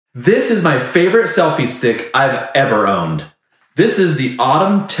This is my favorite selfie stick I've ever owned. This is the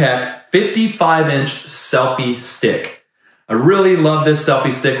ATUMTEK 55-inch selfie stick. I really love this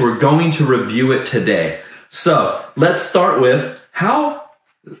selfie stick. We're going to review it today. So let's start with how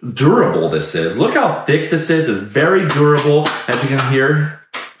durable this is. Look how thick this is. It's very durable, as you can hear.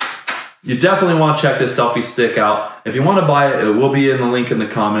 You definitely want to check this selfie stick out. If you want to buy it, it will be in the link in the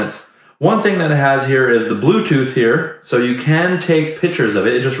comments. One thing that it has here is the Bluetooth here, so you can take pictures of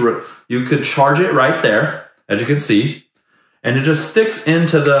it. You could charge it right there, as you can see, and it just sticks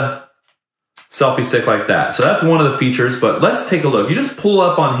into the selfie stick like that. So that's one of the features, but let's take a look. You just pull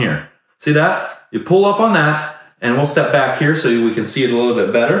up on here. See that? You pull up on that, and we'll step back here so we can see it a little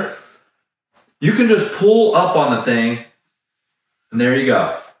bit better. You can just pull up on the thing, and there you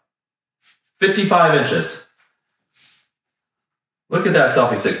go. 55 inches. Look at that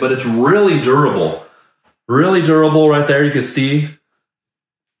selfie stick, but it's really durable. Really durable right there, you can see.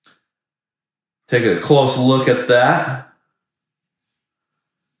 Take a close look at that.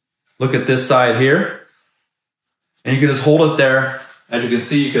 Look at this side here. And you can just hold it there. As you can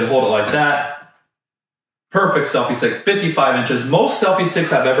see, you can hold it like that. Perfect selfie stick, 55 inches. Most selfie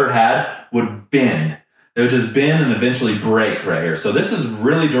sticks I've ever had would bend. They would just bend and eventually break right here. So this is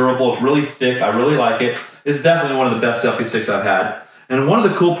really durable, it's really thick, I really like it. It's definitely one of the best selfie sticks I've had. And one of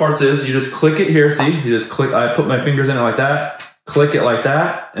the cool parts is you just click it here, see? You just click, I put my fingers in it like that, click it like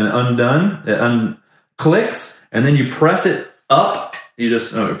that, and undone. It unclicks, and then you press it up, you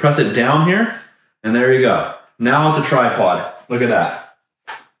just press it down here, and there you go. Now it's a tripod, look at that.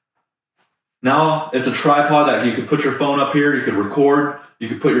 Now it's a tripod that you could put your phone up here, you could record, you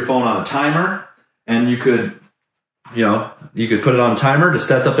could put your phone on a timer, and you could, you could put it on a timer, just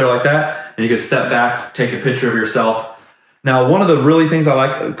sets up there like that, and you could step back, take a picture of yourself. Now, one of the really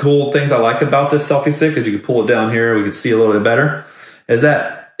cool things I like about this selfie stick, is you can pull it down here, we can see a little bit better, is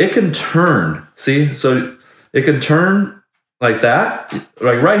that it can turn, see? So it can turn like that.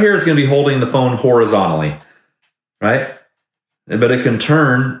 Like right here, it's gonna be holding the phone horizontally, right? But it can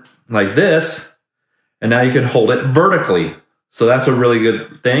turn like this, and now you can hold it vertically. So that's a really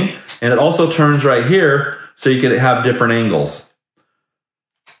good thing. And it also turns right here, so you can have different angles.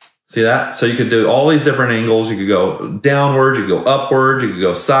 See that? So you could do all these different angles. You could go downward, you could go upward, you could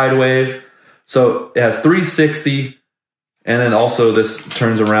go sideways. So it has 360, and then also this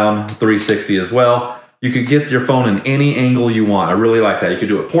turns around 360 as well. You could get your phone in any angle you want. I really like that. You could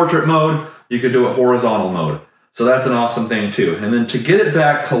do it portrait mode, you could do it horizontal mode. So that's an awesome thing too. And then to get it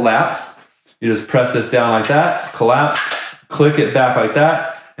back collapsed, you just press this down like that, collapse, click it back like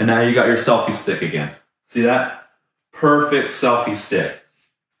that, and now you got your selfie stick again. See that? Perfect selfie stick.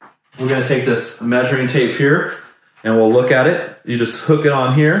 We're going to take this measuring tape here, and we'll look at it. You just hook it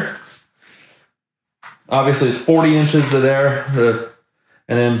on here. Obviously, it's 40 inches to there,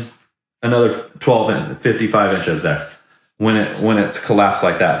 and then another 55 inches there when it's collapsed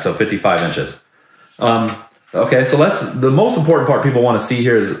like that. So 55 inches. Okay, so the most important part people want to see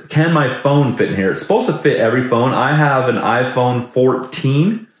here is, can my phone fit in here? It's supposed to fit every phone. I have an iPhone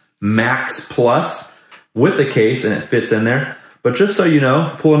 14 Max Plus with the case, and it fits in there. But just so you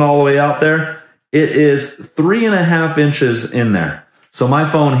know, pulling all the way out there, it is 3.5 inches in there. So my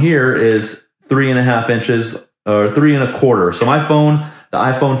phone here is 3.5 inches, or 3.25. So my phone, the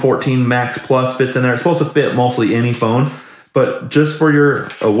iPhone 14 Max Plus, fits in there. It's supposed to fit mostly any phone, but just for your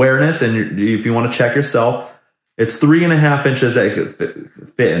awareness and if you want to check yourself, it's 3.5 inches that you could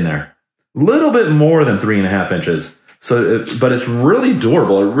fit in there. A little bit more than 3.5 inches. So, but it's really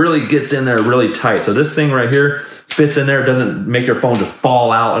durable. It really gets in there really tight. So this thing right here fits in there. It doesn't make your phone just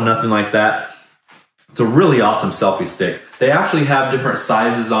fall out or nothing like that. It's a really awesome selfie stick. They actually have different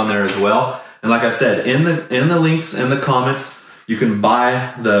sizes on there as well. And like I said, in the links in the comments, you can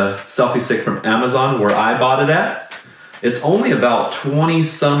buy the selfie stick from Amazon where I bought it at. It's only about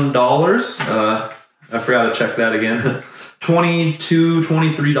 $20-some. I forgot to check that again. $22,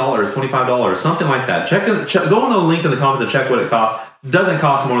 $23, $25, something like that. Go on the link in the comments and check what it costs. It doesn't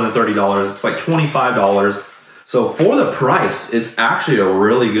cost more than $30. It's like $25. So for the price, it's actually a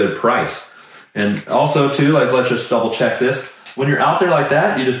really good price. And also too, like, let's just double check this. When you're out there like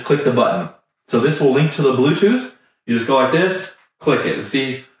that, you just click the button. So this will link to the Bluetooth. You just go like this, click it, and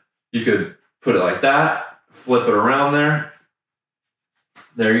see, you could put it like that, flip it around there.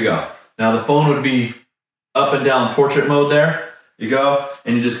 There you go. Now the phone would be up and down portrait mode there. You go,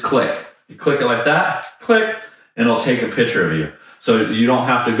 and you just click. You click it like that, click, and it'll take a picture of you. So you don't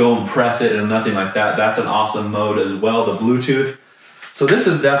have to go and press it and nothing like that. That's an awesome mode as well, the Bluetooth. So this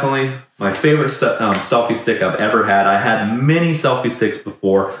is definitely my favorite selfie stick I've ever had. I had many selfie sticks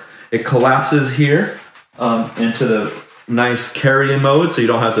before. It collapses here into the nice carrying mode, so you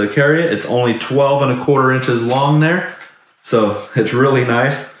don't have to carry it. It's only 12¼ inches long there, so it's really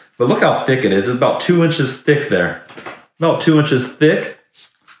nice. But look how thick it is. It's about 2 inches thick there. About 2 inches thick.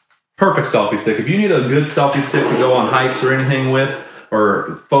 Perfect selfie stick. If you need a good selfie stick to go on hikes or anything with,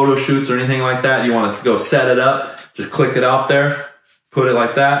 or photo shoots or anything like that, you want to go set it up, just click it out there, put it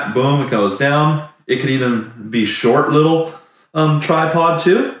like that, boom, it goes down. It could even be short little tripod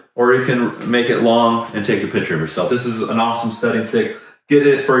too, or you can make it long and take a picture of yourself. This is an awesome studying stick. Get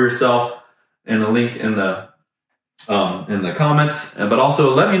it for yourself, and a link in the comments. But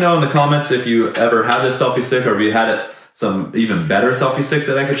also let me know in the comments if you ever had this selfie stick, or if you had some even better selfie sticks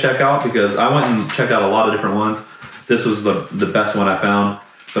that I could check out, because I went and checked out a lot of different ones. This was the best one I found.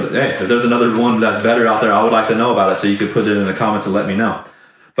 But hey, if there's another one that's better out there, I would like to know about it, so you could put it in the comments and let me know.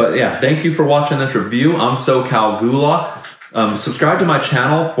 But yeah, thank you for watching this review. I'm SoCal Gula. Subscribe to my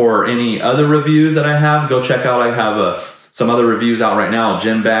channel for any other reviews that I have. Go check out, I have some other reviews out right now,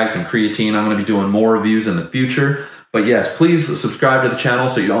 gym bags and creatine. I'm gonna be doing more reviews in the future. But yes, please subscribe to the channel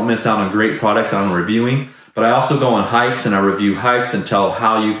so you don't miss out on great products I'm reviewing. But I also go on hikes and I review hikes and tell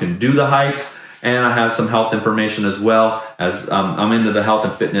how you can do the hikes. And I have some health information as well, as I'm into the health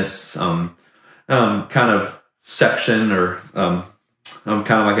and fitness kind of section, or I'm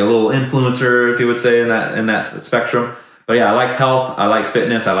kind of like a little influencer, if you would say, in that spectrum. But yeah, I like health, I like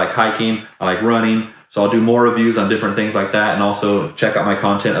fitness, I like hiking, I like running. So I'll do more reviews on different things like that, and also check out my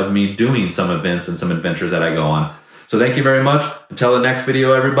content of me doing some events and some adventures that I go on. So thank you very much. Until the next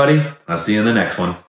video, everybody, I'll see you in the next one.